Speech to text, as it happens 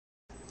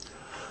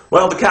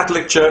Well, the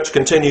Catholic Church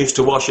continues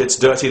to wash its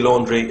dirty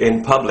laundry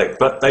in public,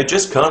 but they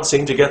just can't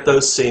seem to get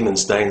those semen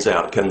stains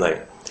out, can they?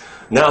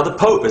 Now, the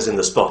Pope is in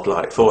the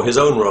spotlight for his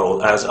own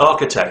role as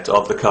architect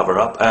of the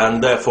cover-up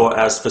and therefore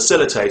as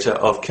facilitator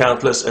of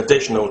countless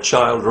additional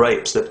child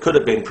rapes that could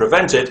have been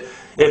prevented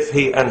if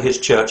he and his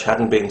church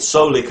hadn't been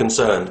solely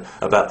concerned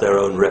about their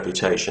own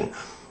reputation.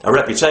 A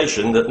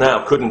reputation that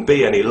now couldn't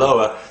be any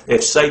lower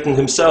if Satan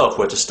himself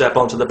were to step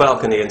onto the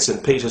balcony in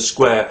St. Peter's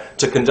Square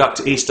to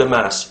conduct Easter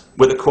Mass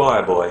with a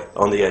choir boy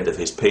on the end of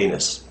his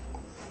penis.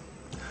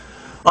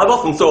 I've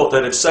often thought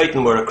that if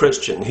Satan were a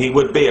Christian, he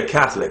would be a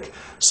Catholic,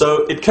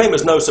 so it came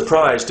as no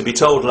surprise to be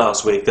told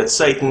last week that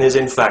Satan is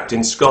in fact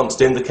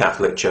ensconced in the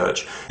Catholic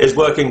Church, is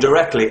working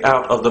directly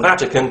out of the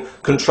Vatican,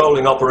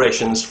 controlling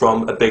operations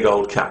from a big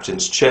old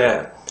captain's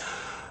chair.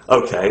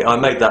 Okay, I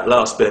made that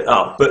last bit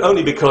up, but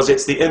only because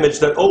it's the image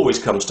that always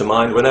comes to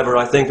mind whenever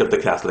I think of the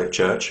Catholic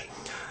Church.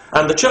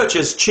 And the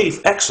Church's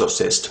chief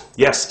exorcist,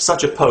 yes,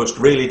 such a post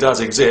really does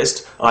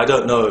exist. I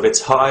don't know if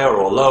it's higher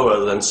or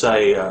lower than,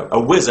 say, a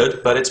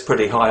wizard, but it's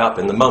pretty high up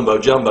in the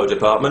mumbo-jumbo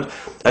department.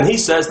 And he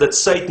says that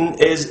Satan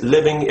is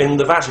living in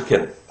the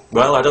Vatican.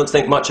 Well, I don't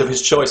think much of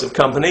his choice of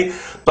company,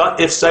 but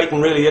if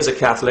Satan really is a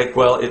Catholic,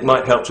 well, it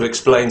might help to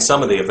explain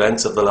some of the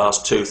events of the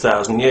last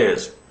 2,000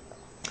 years.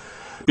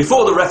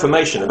 Before the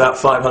Reformation, about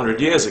 500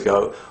 years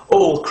ago,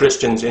 all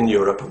Christians in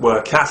Europe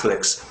were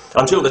Catholics,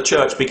 until the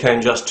Church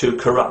became just too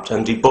corrupt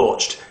and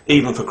debauched,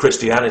 even for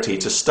Christianity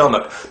to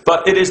stomach.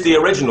 But it is the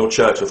original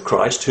Church of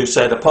Christ who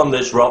said, "Upon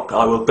this rock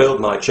I will build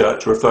my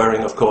church,"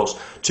 referring, of course,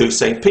 to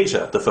St.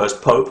 Peter, the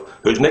first pope,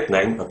 whose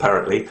nickname,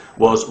 apparently,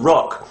 was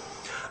Rock.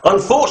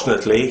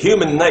 Unfortunately,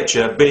 human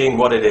nature being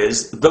what it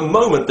is, the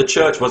moment the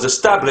church was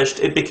established,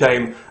 it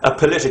became a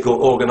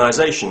political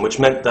organisation, which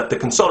meant that the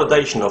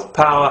consolidation of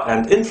power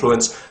and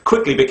influence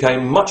quickly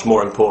became much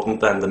more important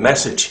than the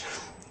message.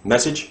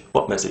 Message?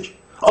 What message?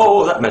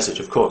 Oh, that message,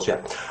 of course, yeah.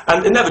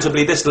 And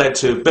inevitably this led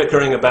to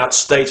bickering about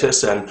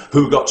status and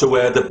who got to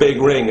wear the big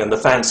ring and the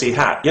fancy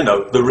hat, you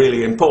know, the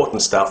really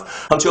important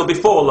stuff, until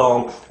before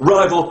long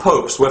rival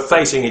popes were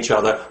facing each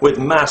other with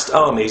massed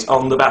armies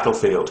on the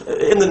battlefield,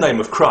 in the name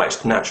of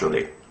Christ,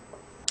 naturally.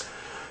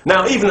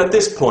 Now, even at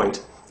this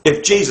point,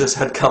 if Jesus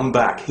had come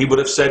back, he would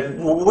have said,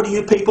 "What are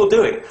you people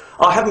doing?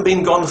 I haven't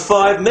been gone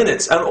 5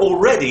 minutes and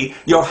already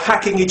you're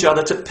hacking each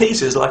other to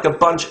pieces like a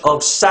bunch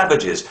of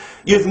savages.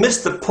 You've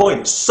missed the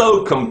point so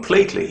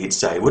completely," he'd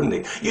say, wouldn't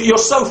he? "You're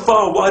so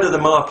far wide of the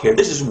mark here.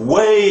 This is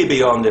way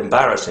beyond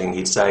embarrassing,"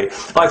 he'd say.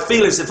 "I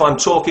feel as if I'm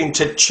talking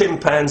to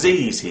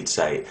chimpanzees," he'd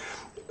say.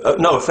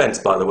 No offence,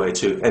 by the way,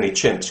 to any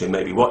chimps who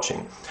may be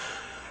watching.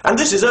 And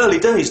this is early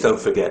days, don't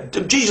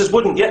forget. Jesus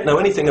wouldn't yet know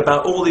anything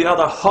about all the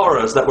other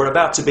horrors that were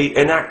about to be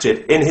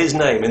enacted in his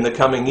name in the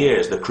coming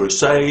years. The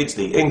Crusades,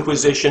 the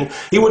Inquisition.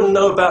 He wouldn't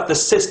know about the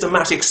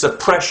systematic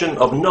suppression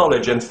of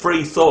knowledge and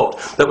free thought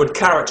that would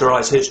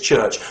characterize his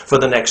church for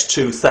the next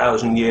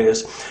 2,000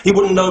 years. He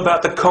wouldn't know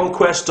about the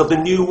conquest of the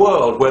New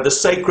World, where the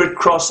sacred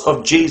cross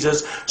of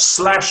Jesus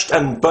slashed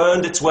and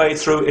burned its way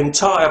through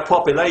entire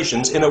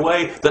populations in a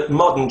way that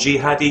modern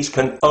jihadis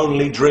can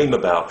only dream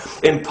about,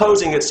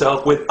 imposing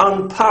itself with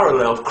unparalleled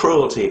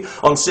cruelty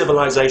on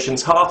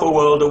civilizations half a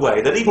world away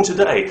that even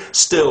today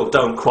still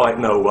don't quite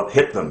know what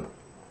hit them.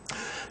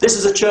 This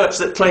is a church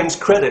that claims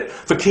credit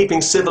for keeping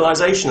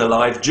civilization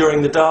alive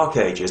during the Dark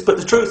Ages, but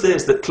the truth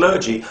is that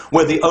clergy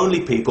were the only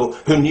people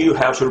who knew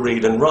how to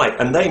read and write,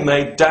 and they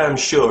made damn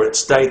sure it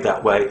stayed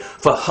that way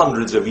for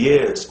hundreds of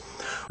years.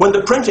 When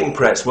the printing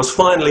press was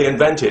finally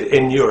invented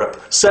in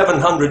Europe,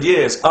 700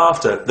 years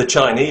after the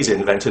Chinese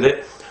invented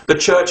it, the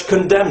church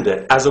condemned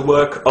it as a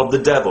work of the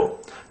devil.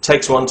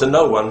 Takes one to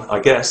know one, I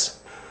guess.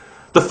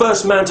 The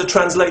first man to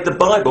translate the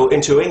Bible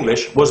into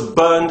English was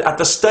burned at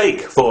the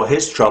stake for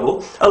his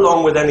trouble,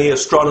 along with any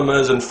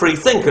astronomers and free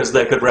thinkers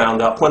they could round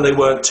up when they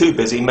weren't too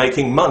busy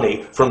making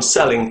money from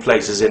selling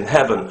places in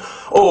heaven,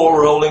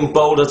 or rolling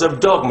boulders of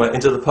dogma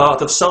into the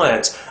path of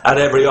science at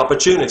every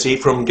opportunity,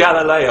 from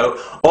Galileo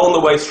on the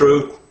way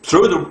through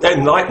the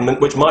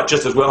Enlightenment, which might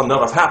just as well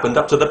not have happened,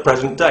 up to the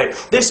present day.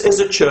 This is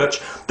a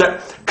church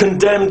that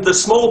condemned the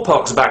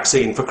smallpox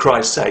vaccine, for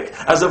Christ's sake,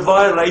 as a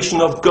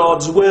violation of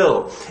God's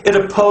will. It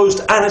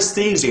opposed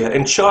anesthesia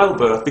in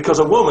childbirth because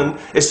a woman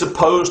is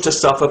supposed to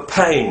suffer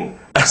pain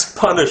as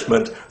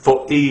punishment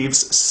for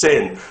Eve's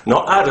sin.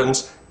 Not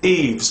Adam's,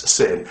 Eve's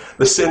sin.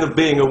 The sin of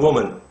being a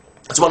woman.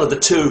 It's one of the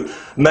two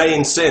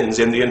main sins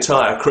in the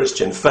entire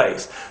Christian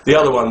faith. The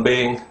other one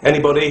being,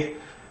 anybody?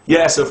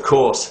 Yes, of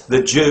course,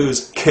 the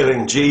Jews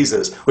killing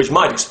Jesus, which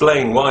might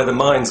explain why the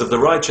minds of the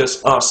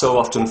righteous are so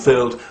often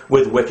filled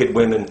with wicked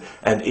women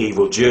and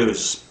evil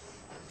Jews.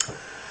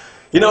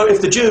 You know,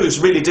 if the Jews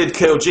really did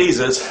kill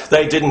Jesus,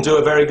 they didn't do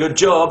a very good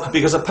job,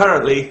 because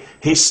apparently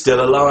he's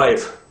still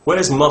alive.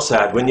 Where's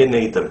Mossad when you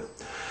need them?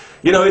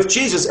 You know, if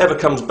Jesus ever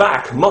comes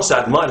back,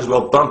 Mossad might as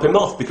well bump him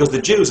off, because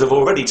the Jews have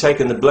already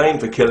taken the blame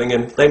for killing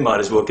him. They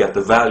might as well get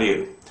the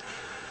value.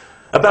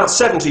 About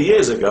 70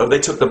 years ago, they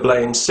took the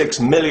blame 6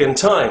 million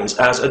times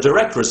as a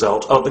direct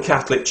result of the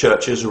Catholic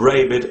Church's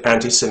rabid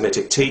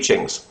anti-Semitic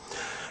teachings.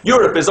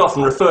 Europe is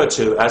often referred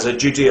to as a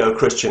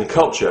Judeo-Christian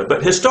culture,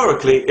 but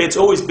historically it's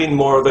always been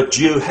more of a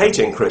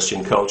Jew-hating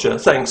Christian culture,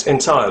 thanks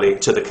entirely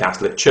to the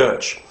Catholic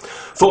Church.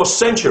 For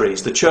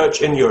centuries, the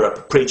Church in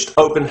Europe preached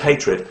open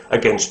hatred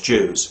against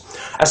Jews,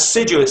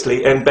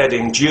 assiduously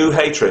embedding Jew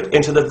hatred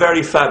into the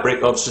very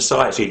fabric of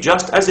society,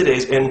 just as it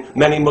is in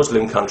many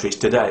Muslim countries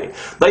today.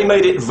 They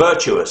made it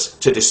virtuous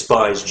to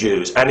despise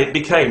Jews, and it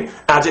became,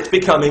 as it's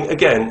becoming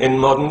again in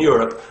modern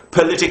Europe,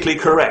 politically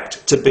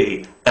correct to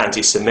be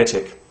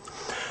anti-Semitic.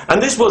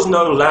 And this was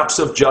no lapse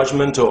of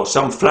judgment or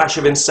some flash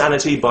of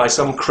insanity by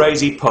some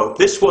crazy pope.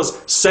 This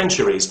was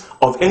centuries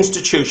of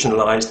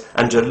institutionalized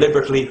and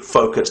deliberately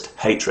focused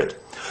hatred.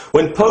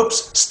 When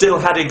popes still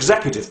had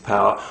executive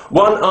power,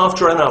 one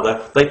after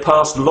another they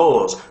passed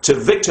laws to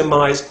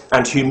victimize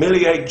and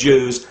humiliate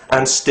Jews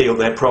and steal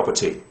their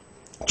property.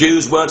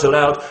 Jews weren't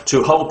allowed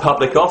to hold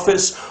public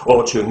office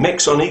or to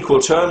mix on equal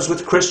terms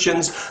with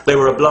Christians. They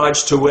were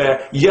obliged to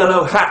wear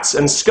yellow hats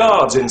and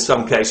scarves in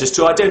some cases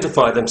to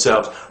identify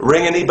themselves.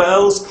 Ring any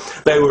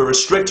bells? They were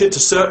restricted to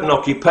certain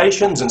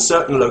occupations and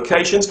certain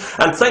locations,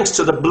 and thanks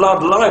to the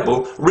blood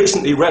libel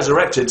recently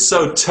resurrected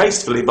so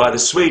tastefully by the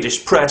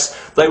Swedish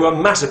press, they were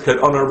massacred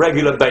on a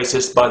regular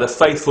basis by the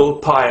faithful,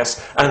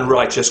 pious and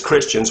righteous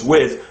Christians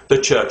with the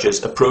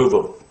Church's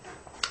approval.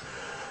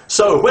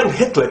 So when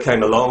Hitler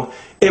came along,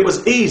 it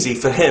was easy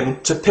for him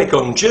to pick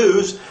on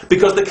Jews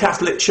because the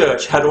Catholic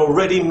Church had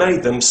already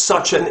made them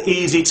such an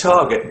easy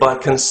target by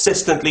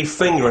consistently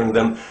fingering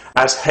them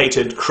as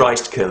hated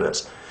Christ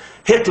killers.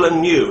 Hitler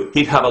knew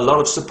he'd have a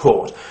lot of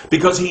support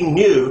because he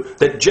knew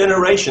that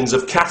generations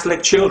of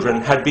Catholic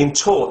children had been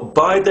taught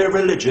by their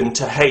religion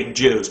to hate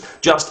Jews,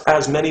 just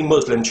as many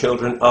Muslim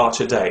children are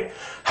today.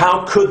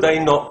 How could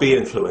they not be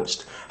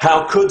influenced?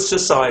 How could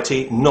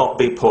society not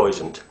be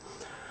poisoned?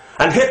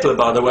 And Hitler,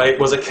 by the way,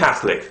 was a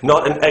Catholic,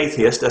 not an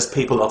atheist as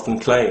people often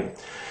claim.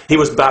 He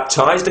was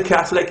baptized a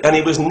Catholic and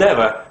he was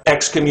never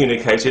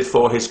excommunicated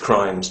for his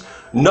crimes.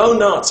 No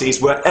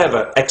Nazis were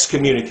ever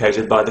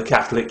excommunicated by the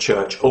Catholic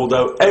Church,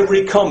 although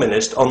every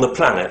communist on the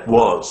planet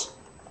was.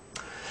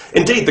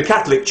 Indeed, the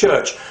Catholic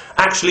Church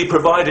actually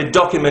provided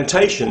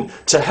documentation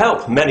to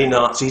help many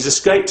Nazis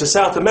escape to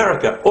South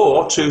America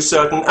or to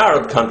certain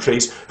Arab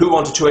countries who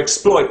wanted to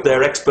exploit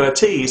their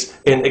expertise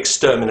in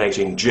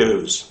exterminating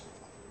Jews.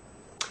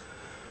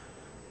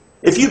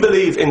 If you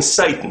believe in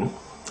Satan,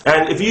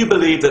 and if you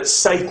believe that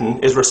Satan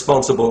is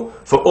responsible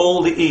for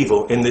all the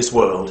evil in this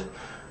world,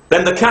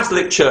 then the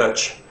Catholic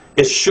Church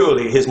is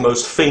surely his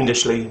most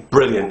fiendishly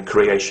brilliant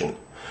creation.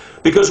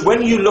 Because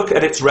when you look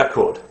at its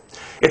record,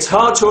 it's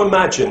hard to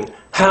imagine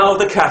how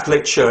the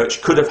Catholic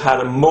Church could have had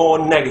a more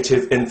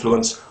negative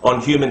influence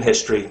on human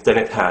history than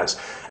it has.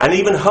 And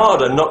even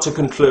harder not to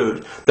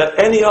conclude that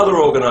any other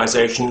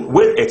organisation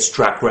with its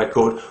track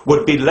record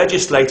would be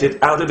legislated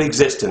out of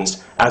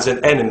existence as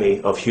an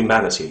enemy of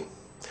humanity.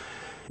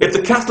 If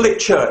the Catholic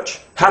Church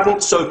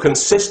hadn't so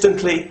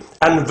consistently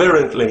and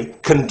virulently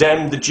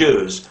condemned the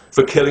Jews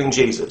for killing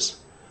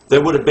Jesus,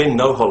 there would have been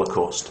no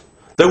Holocaust.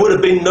 There would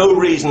have been no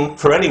reason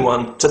for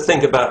anyone to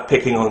think about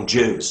picking on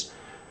Jews.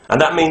 And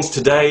that means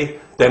today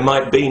there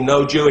might be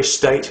no Jewish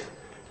state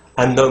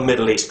and no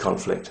Middle East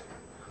conflict.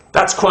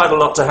 That's quite a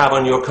lot to have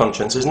on your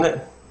conscience, isn't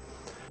it?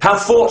 How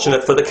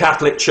fortunate for the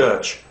Catholic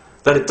Church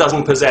that it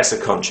doesn't possess a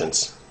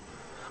conscience.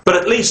 But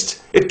at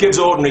least it gives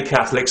ordinary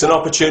Catholics an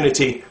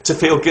opportunity to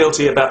feel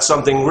guilty about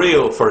something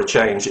real for a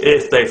change,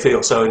 if they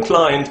feel so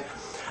inclined,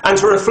 and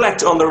to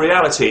reflect on the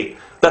reality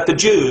that the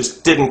Jews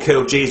didn't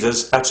kill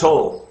Jesus at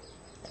all.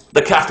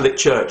 The Catholic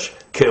Church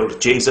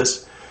killed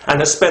Jesus and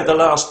has spent the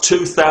last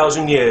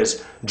 2,000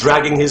 years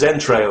dragging his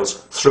entrails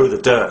through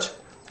the dirt.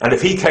 And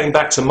if he came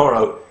back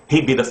tomorrow,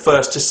 he'd be the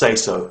first to say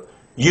so.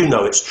 You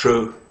know it's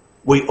true.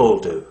 We all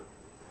do.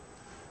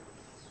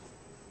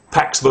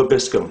 Pax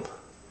vobiscum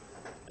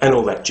and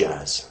all that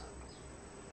jazz.